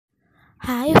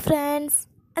Hi friends,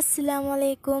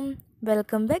 അസ്സലാമലൈക്കും.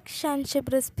 Welcome back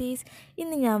ഷാൻഷബ് recipes.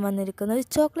 ഇന്ന് ഞാൻ വന്നിരിക്കുന്നത് ഒരു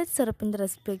ചോക്ലേറ്റ് സിറപ്പിൻ്റെ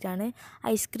റെസിപ്പിയാണ്.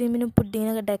 ഐസ്ക്രീമിനും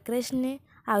പുഡിങ്ങിനൊക്കെ ഡെക്കറേഷന്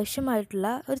ആവശ്യമായിട്ടുള്ള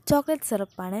ഒരു ചോക്ലേറ്റ്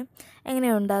സിറപ്പാണ്.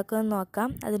 എങ്ങനെ ഉണ്ടാക്കുമെന്ന് നോക്കാം.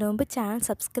 അതിനു മുമ്പ് ചാനൽ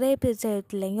സബ്സ്ക്രൈബ്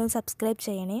ചെയ്തിട്ടില്ലെങ്കിൽ ഒന്ന് സബ്സ്ക്രൈബ്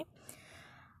ചെയ്യണേ.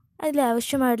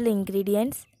 അതിലാവശ്യമായിട്ടുള്ള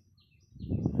ഇൻഗ്രീഡിയൻസ്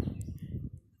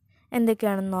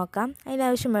എന്തൊക്കെയാണെന്ന് നോക്കാം.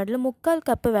 അതിലാവശ്യമായിട്ടുള്ള 3/4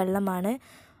 കപ്പ് വെള്ളമാണ്.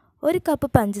 1 കപ്പ്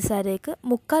പഞ്ചസാരയ്ക്ക്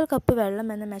 3/4 കപ്പ് വെള്ളം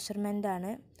എന്ന മെഷർമെൻറ്റാണ്.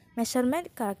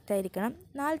 Measurement കറക്റ്റായിരിക്കണം.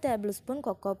 4 table spoon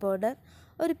cocoa powder,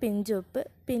 ഒരു പിഞ്ച് ഉപ്പ്,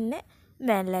 പിന്നെ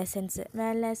വാനില എസൻസ്.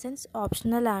 വാനില എസൻസ്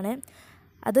ഓപ്ഷണലാണ്.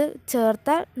 അത്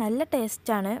ചേർത്താൽ നല്ല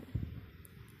ടേസ്റ്റാണ്.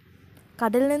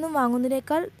 കടയിൽ നിന്നും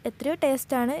വാങ്ങുന്നതിനേക്കാൾ എത്രയോ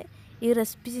ടേസ്റ്റാണ്. ഈ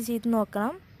റെസിപ്പി ചെയ്ത്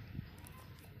നോക്കണം.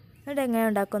 എന്നിട്ട് എങ്ങനെ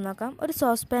ഉണ്ടാക്കുമെന്ന് നോക്കാം. ഒരു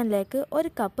സോസ് പാനിലേക്ക്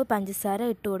 1 കപ്പ് പഞ്ചസാര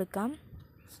ഇട്ട് കൊടുക്കാം.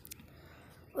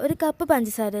 1 കപ്പ്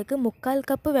പഞ്ചസാരയ്ക്ക് 3/4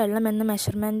 കപ്പ് വെള്ളം എന്ന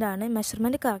മെഷർമെൻറ്റാണ്.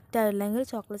 മെഷർമെൻറ്റ് കറക്റ്റ് ആയില്ലെങ്കിൽ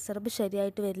ചോക്ലേറ്റ് സിറപ്പ്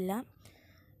ശരിയായിട്ട് വരില്ല.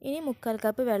 ഇനി 3/4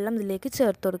 കപ്പ് വെള്ളം ഇതിലേക്ക്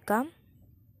ചേർത്ത് കൊടുക്കാം.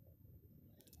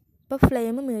 ഇപ്പോൾ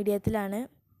ഫ്ലെയിം മീഡിയത്തിലാണ്.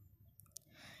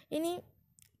 ഇനി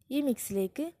ഈ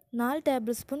മിക്സിലേക്ക് 4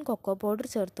 ടേബിൾ സ്പൂൺ കൊക്കോ പൗഡർ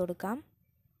ചേർത്ത് കൊടുക്കാം.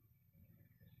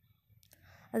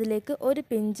 അതിലേക്ക് ഒരു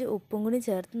പിഞ്ച് ഉപ്പും കൂടി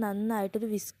ചേർത്ത് നന്നായിട്ടൊരു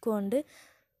വിസ്ക് കൊണ്ട്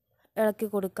ഇളക്കി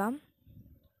കൊടുക്കാം.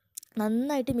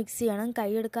 നന്നായിട്ട് മിക്സ് ചെയ്യണം.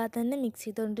 കൈ എടുക്കാതെ തന്നെ മിക്സ്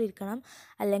ചെയ്തുകൊണ്ടിരിക്കണം,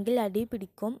 അല്ലെങ്കിൽ അടി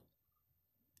പിടിക്കും.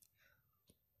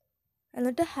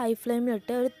 എന്നിട്ട് ഹൈ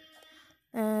ഫ്ലെയിമിലിട്ട് ഒരു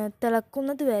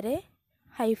തിളക്കുന്നത് വരെ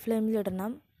ഹൈ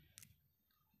ഫ്ലെയിമിലിടണം.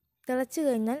 തിളച്ച്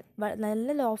കഴിഞ്ഞാൽ നല്ല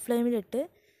ലോ ഫ്ലെയിമിലിട്ട്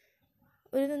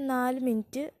ഒരു 4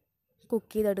 മിനിറ്റ്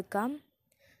കുക്ക് ചെയ്തെടുക്കാം.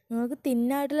 നിങ്ങൾക്ക്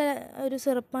തിന്നായിട്ടുള്ള ഒരു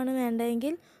സിറപ്പാണ്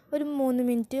വേണ്ടതെങ്കിൽ ഒരു 3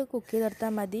 മിനിറ്റ് കുക്ക്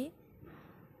ചെയ്തെടുത്താൽ മതി.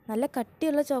 നല്ല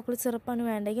കട്ടിയുള്ള ചോക്ലേറ്റ് സിറപ്പാണ്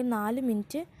വേണ്ടതെങ്കിൽ 4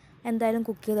 മിനിറ്റ് എന്തായാലും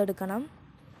കുക്ക് ചെയ്തെടുക്കണം.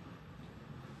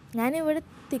 ഞാനിവിടെ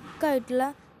തിക്കായിട്ടുള്ള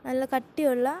നല്ല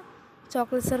കട്ടിയുള്ള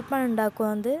ചോക്ലേറ്റ് സിറപ്പാണ്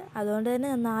ഉണ്ടാക്കുന്നത്. അതുകൊണ്ട് തന്നെ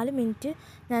 4 മിനിറ്റ്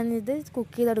ഞാനിത്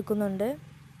കുക്ക് ചെയ്തെടുക്കുന്നുണ്ട്.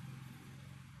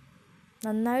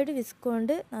 നന്നായിട്ട് വിസ്ക്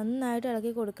കൊണ്ട് നന്നായിട്ട്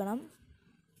ഇളക്കി കൊടുക്കണം.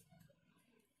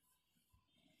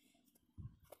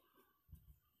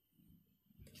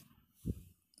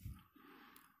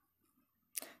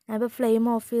 ഞാനിപ്പോൾ ഫ്ലെയിം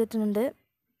ഓഫ് ചെയ്തിട്ടുണ്ട്.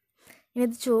 ഇനി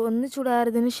ഇത് ഒന്ന്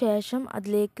ചൂടാറിയതിന് ശേഷം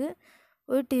അതിലേക്ക്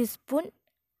 1 ടീസ്പൂൺ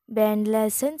വാനില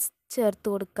എസൻസ് ചേർത്ത്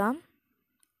കൊടുക്കാം.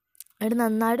 എന്നിട്ട്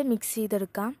നന്നായിട്ട് മിക്സ്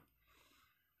ചെയ്തെടുക്കാം.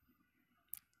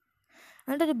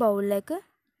 എന്നിട്ടൊരു ബൗളിലേക്ക്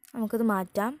നമുക്കത്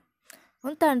മാറ്റാം.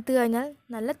 ഒന്ന് തണുത്ത് കഴിഞ്ഞാൽ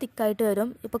നല്ല തിക്കായിട്ട്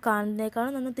വരും. ഇപ്പോൾ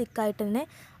കാണുന്നതിനേക്കാളും നല്ല തിക്കായിട്ട് തന്നെ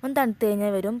ഒന്ന് തണുത്ത്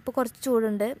കഴിഞ്ഞാൽ വരും. ഇപ്പോൾ കുറച്ച്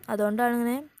ചൂടുണ്ട്, അതുകൊണ്ടാണ്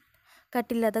ഇങ്ങനെ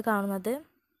കട്ടില്ലാതെ കാണുന്നത്.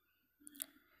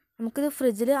 നമുക്കിത്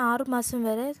ഫ്രിഡ്ജിൽ 6 മാസം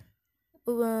വരെ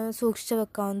സൂക്ഷിച്ച്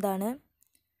വെക്കാവുന്നതാണ്.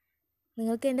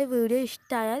 നിങ്ങൾക്ക് എൻ്റെ വീഡിയോ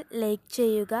ഇഷ്ടമായാൽ ലൈക്ക്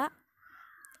ചെയ്യുക,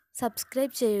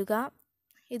 സബ്സ്ക്രൈബ് ചെയ്യുക.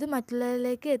 ഇത്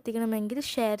മറ്റുള്ളവരിലേക്ക് എത്തിക്കണമെങ്കിൽ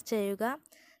ഷെയർ ചെയ്യുക.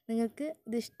 നിങ്ങൾക്ക്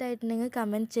ഇത് ഇഷ്ടമായിട്ടുണ്ടെങ്കിൽ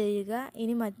കമൻറ്റ് ചെയ്യുക.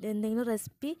 ഇനി എന്തെങ്കിലും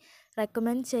റെസിപ്പി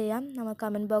റെക്കമെൻഡ് ചെയ്യാം. നമ്മൾ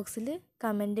കമൻറ്റ് ബോക്സിൽ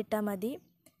കമൻറ്റ് ഇട്ടാൽ മതി.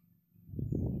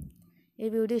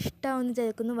 ഈ വീഡിയോ ഇഷ്ടമാവുമെന്ന്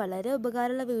വിചാരിക്കുന്നു. വളരെ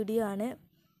ഉപകാരമുള്ള വീഡിയോ ആണ്.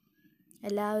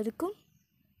 എല്ലാവർക്കും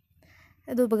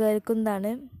ഇത്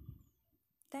ഉപകരിക്കുന്നതാണ്.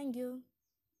 Thank you.